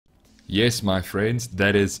Yes, my friends,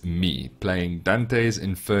 that is me playing Dante's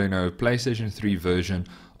Inferno PlayStation 3 version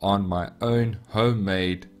on my own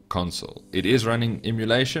homemade console. It is running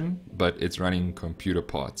emulation, but it's running computer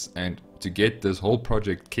parts. And to get this whole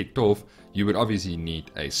project kicked off, you would obviously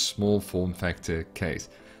need a small form factor case.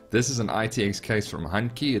 This is an ITX case from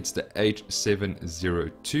Huntkey. It's the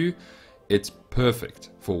H702. It's perfect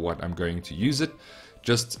for what I'm going to use it.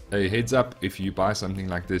 Just a heads up, if you buy something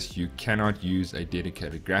like this, you cannot use a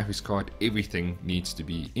dedicated graphics card. Everything needs to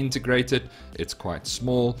be integrated. It's quite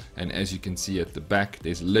small, and as you can see at the back,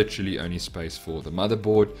 there's literally only space for the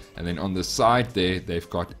motherboard, and then on the side there, they've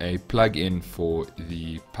got a plug-in for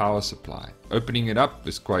the power supply. Opening it up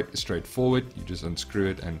is quite straightforward. You just unscrew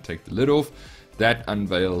it and take the lid off. That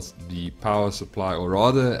unveils the power supply, or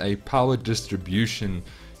rather a power distribution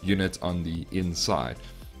unit on the inside.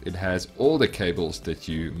 It has all the cables that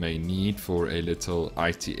you may need for a little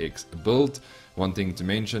ITX build. One thing to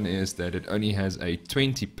mention is that it only has a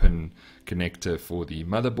 20-pin connector for the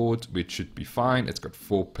motherboard, which should be fine. It's got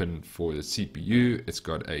 4-pin for the CPU. It's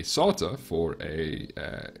got a SATA for a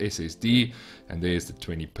SSD, and there's the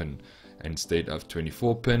 20-pin instead of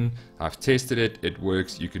 24-pin. I've tested it, it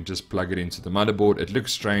works. You can just plug it into the motherboard. It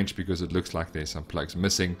looks strange because it looks like there's some plugs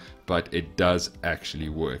missing, but it does actually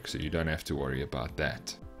work, so you don't have to worry about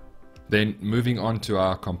that. Then moving on to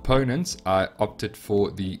our components, I opted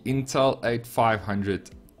for the Intel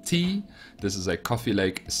 8500T. This is a Coffee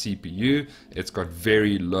Lake CPU. It's got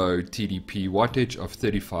very low TDP wattage of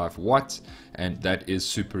 35 watts, and that is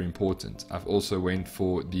super important. I've also went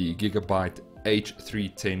for the Gigabyte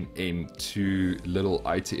H310N 2 little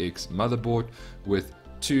ITX motherboard with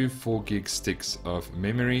two 4GB sticks of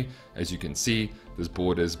memory. As you can see, this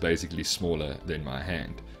board is basically smaller than my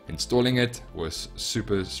hand. Installing it was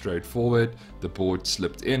super straightforward. The board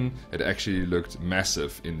slipped in. It actually looked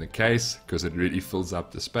massive in the case because it really fills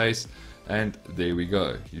up the space. And there we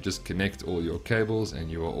go. You just connect all your cables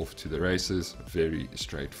and you are off to the races. Very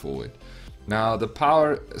straightforward. Now the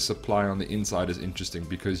power supply on the inside is interesting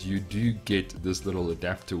because you do get this little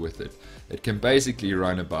adapter with it. It can basically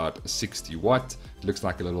run about 60 watt. It looks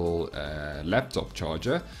like a little laptop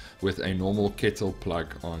charger with a normal kettle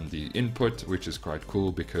plug on the input, which is quite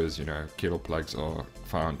cool because, you know, kettle plugs are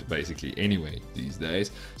found basically anyway these days.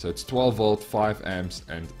 So it's 12 volt, 5 amps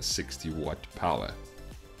and 60 watt power.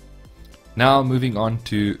 Now moving on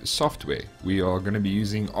to software, we are going to be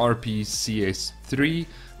using RPCS3,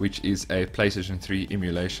 which is a PlayStation 3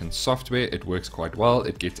 emulation software. It works quite well,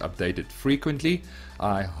 it gets updated frequently.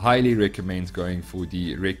 I highly recommend going for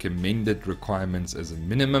the recommended requirements as a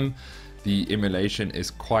minimum. The emulation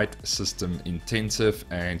is quite system intensive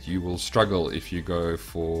and you will struggle if you go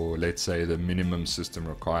for, let's say, the minimum system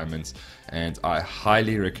requirements, and I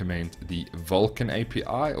highly recommend the Vulkan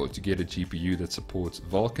API, or to get a GPU that supports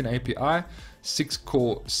Vulkan API.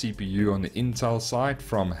 6-core CPU on the Intel side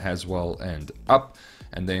from Haswell and up,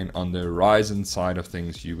 and then on the Ryzen side of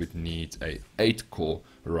things you would need a 8-core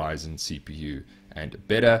Ryzen CPU and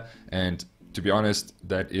better. And to be honest,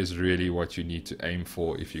 that is really what you need to aim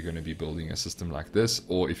for if you're going to be building a system like this,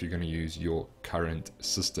 or if you're going to use your current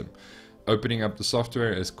system. Opening up the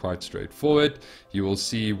software is quite straightforward. You will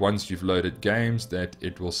see once you've loaded games that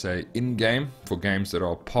it will say in-game for games that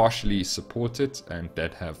are partially supported and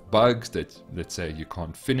that have bugs that, let's say, you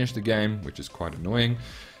can't finish the game, which is quite annoying.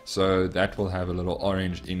 So that will have a little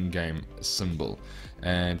orange in-game symbol.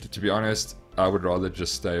 And to be honest, I would rather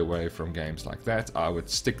just stay away from games like that. I would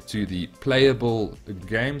stick to the playable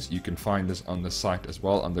games. You can find this on the site as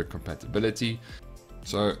well under compatibility.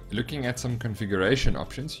 So looking at some configuration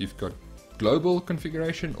options, you've got global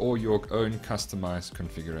configuration or your own customized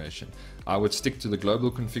configuration. I would stick to the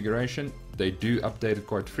global configuration. They do update it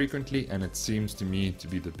quite frequently and it seems to me to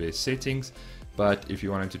be the best settings. But if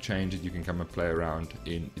you wanted to change it, you can come and play around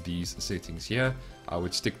in these settings here. I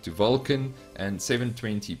would stick to Vulkan, and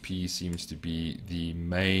 720p seems to be the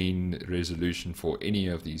main resolution for any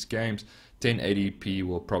of these games. 1080p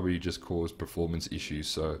will probably just cause performance issues,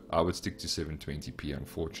 so I would stick to 720p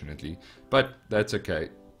unfortunately, but that's okay.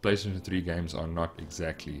 PlayStation 3 games are not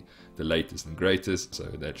exactly the latest and greatest, so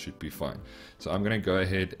that should be fine. So I'm going to go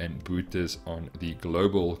ahead and boot this on the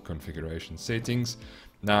global configuration settings.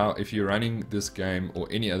 Now, if you're running this game or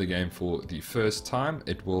any other game for the first time,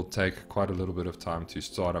 it will take quite a little bit of time to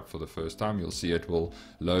start up for the first time. You'll see it will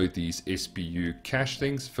load these SPU cache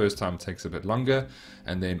things. First time takes a bit longer,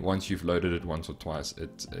 and then once you've loaded it once or twice,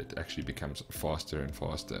 it actually becomes faster and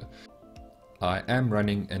faster. I am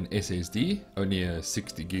running an SSD, only a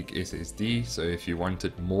 60 gig SSD, so if you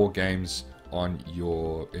wanted more games on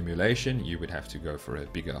your emulation, you would have to go for a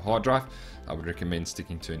bigger hard drive. I would recommend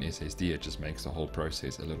sticking to an SSD. It just makes the whole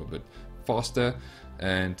process a little bit faster.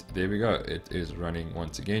 And there we go, it is running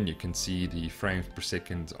once again. You can see the frames per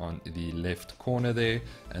second on the left corner there,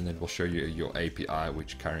 and then we'll show you your API,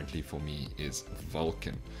 which currently for me is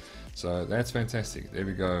Vulkan. So that's fantastic. There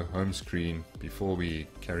we go, home screen. Before we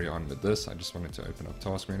carry on with this, I just wanted to open up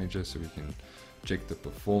Task Manager so we can check the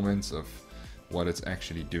performance of what it's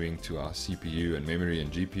actually doing to our CPU and memory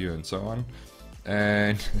and GPU and so on.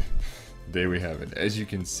 And there we have it. As you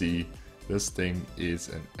can see, this thing is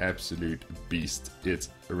an absolute beast. It's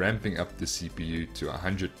ramping up the CPU to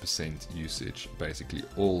 100% usage basically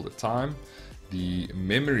all the time. The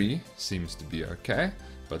memory seems to be okay,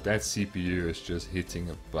 but that CPU is just hitting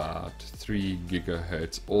about 3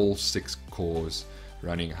 gigahertz, all 6 cores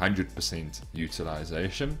running 100%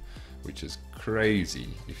 utilization, which is crazy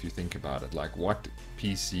if you think about it. Like, what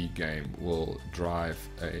PC game will drive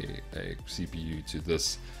a CPU to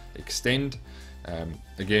this extent?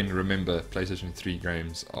 Again, remember, PlayStation 3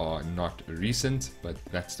 games are not recent, but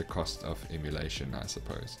that's the cost of emulation, I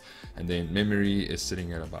suppose. And then memory is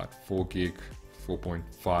sitting at about 4 gig,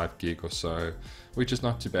 4.5 gig or so, which is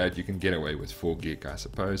not too bad. You can get away with 4 gig, I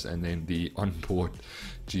suppose. And then the onboard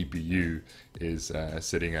GPU is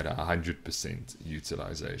sitting at 100%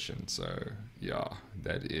 utilization. So yeah,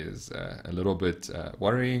 that is a little bit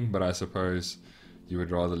worrying, but I suppose you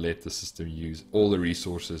would rather let the system use all the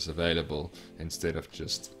resources available instead of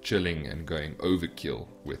just chilling and going overkill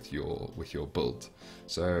with your build.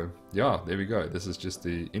 So yeah, there we go. This is just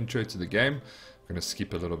the intro to the game. I'm going to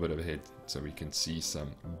skip a little bit ahead so we can see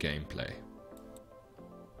some gameplay.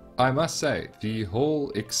 I must say, the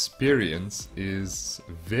whole experience is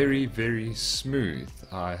very, very smooth.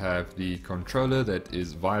 I have the controller that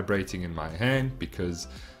is vibrating in my hand because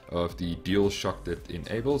of the dual shock that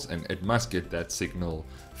enables, and it must get that signal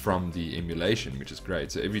from the emulation, which is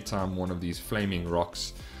great. So every time one of these flaming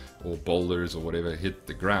rocks or boulders or whatever hit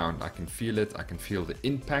the ground, I can feel it, I can feel the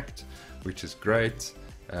impact, which is great.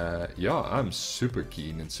 Yeah, I'm super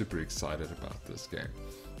keen and super excited about this game.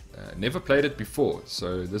 Never played it before,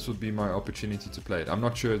 so this would be my opportunity to play it. I'm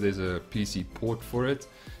not sure if there's a PC port for it,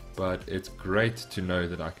 but it's great to know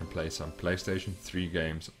that I can play some PlayStation 3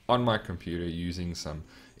 games on my computer using some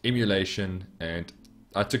emulation. And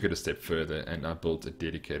I took it a step further and I built a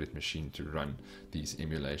dedicated machine to run these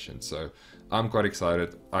emulations. So I'm quite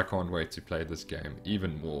excited. I can't wait to play this game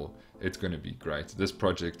even more. It's going to be great. This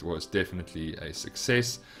project was definitely a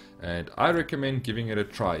success, and I recommend giving it a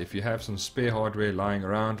try. If you have some spare hardware lying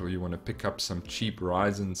around, or you want to pick up some cheap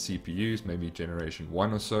Ryzen CPUs, maybe generation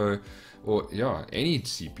 1 or so, or yeah, any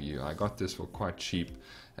CPU. I got this for quite cheap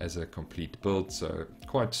as a complete build, so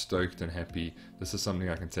quite stoked and happy. This is something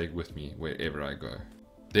I can take with me wherever I go.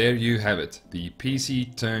 There you have it, the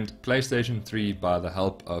PC turned PlayStation 3 by the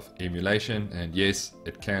help of emulation, and yes,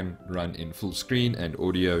 it can run in full screen and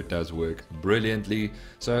audio does work brilliantly,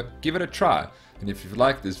 so give it a try. And if you've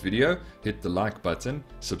liked this video, hit the like button,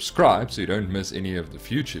 subscribe so you don't miss any of the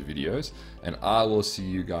future videos, and I will see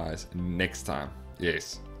you guys next time.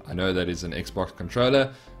 Yes, I know that is an Xbox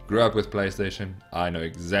controller, grew up with PlayStation, I know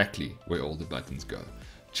exactly where all the buttons go.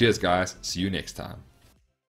 Cheers guys, see you next time.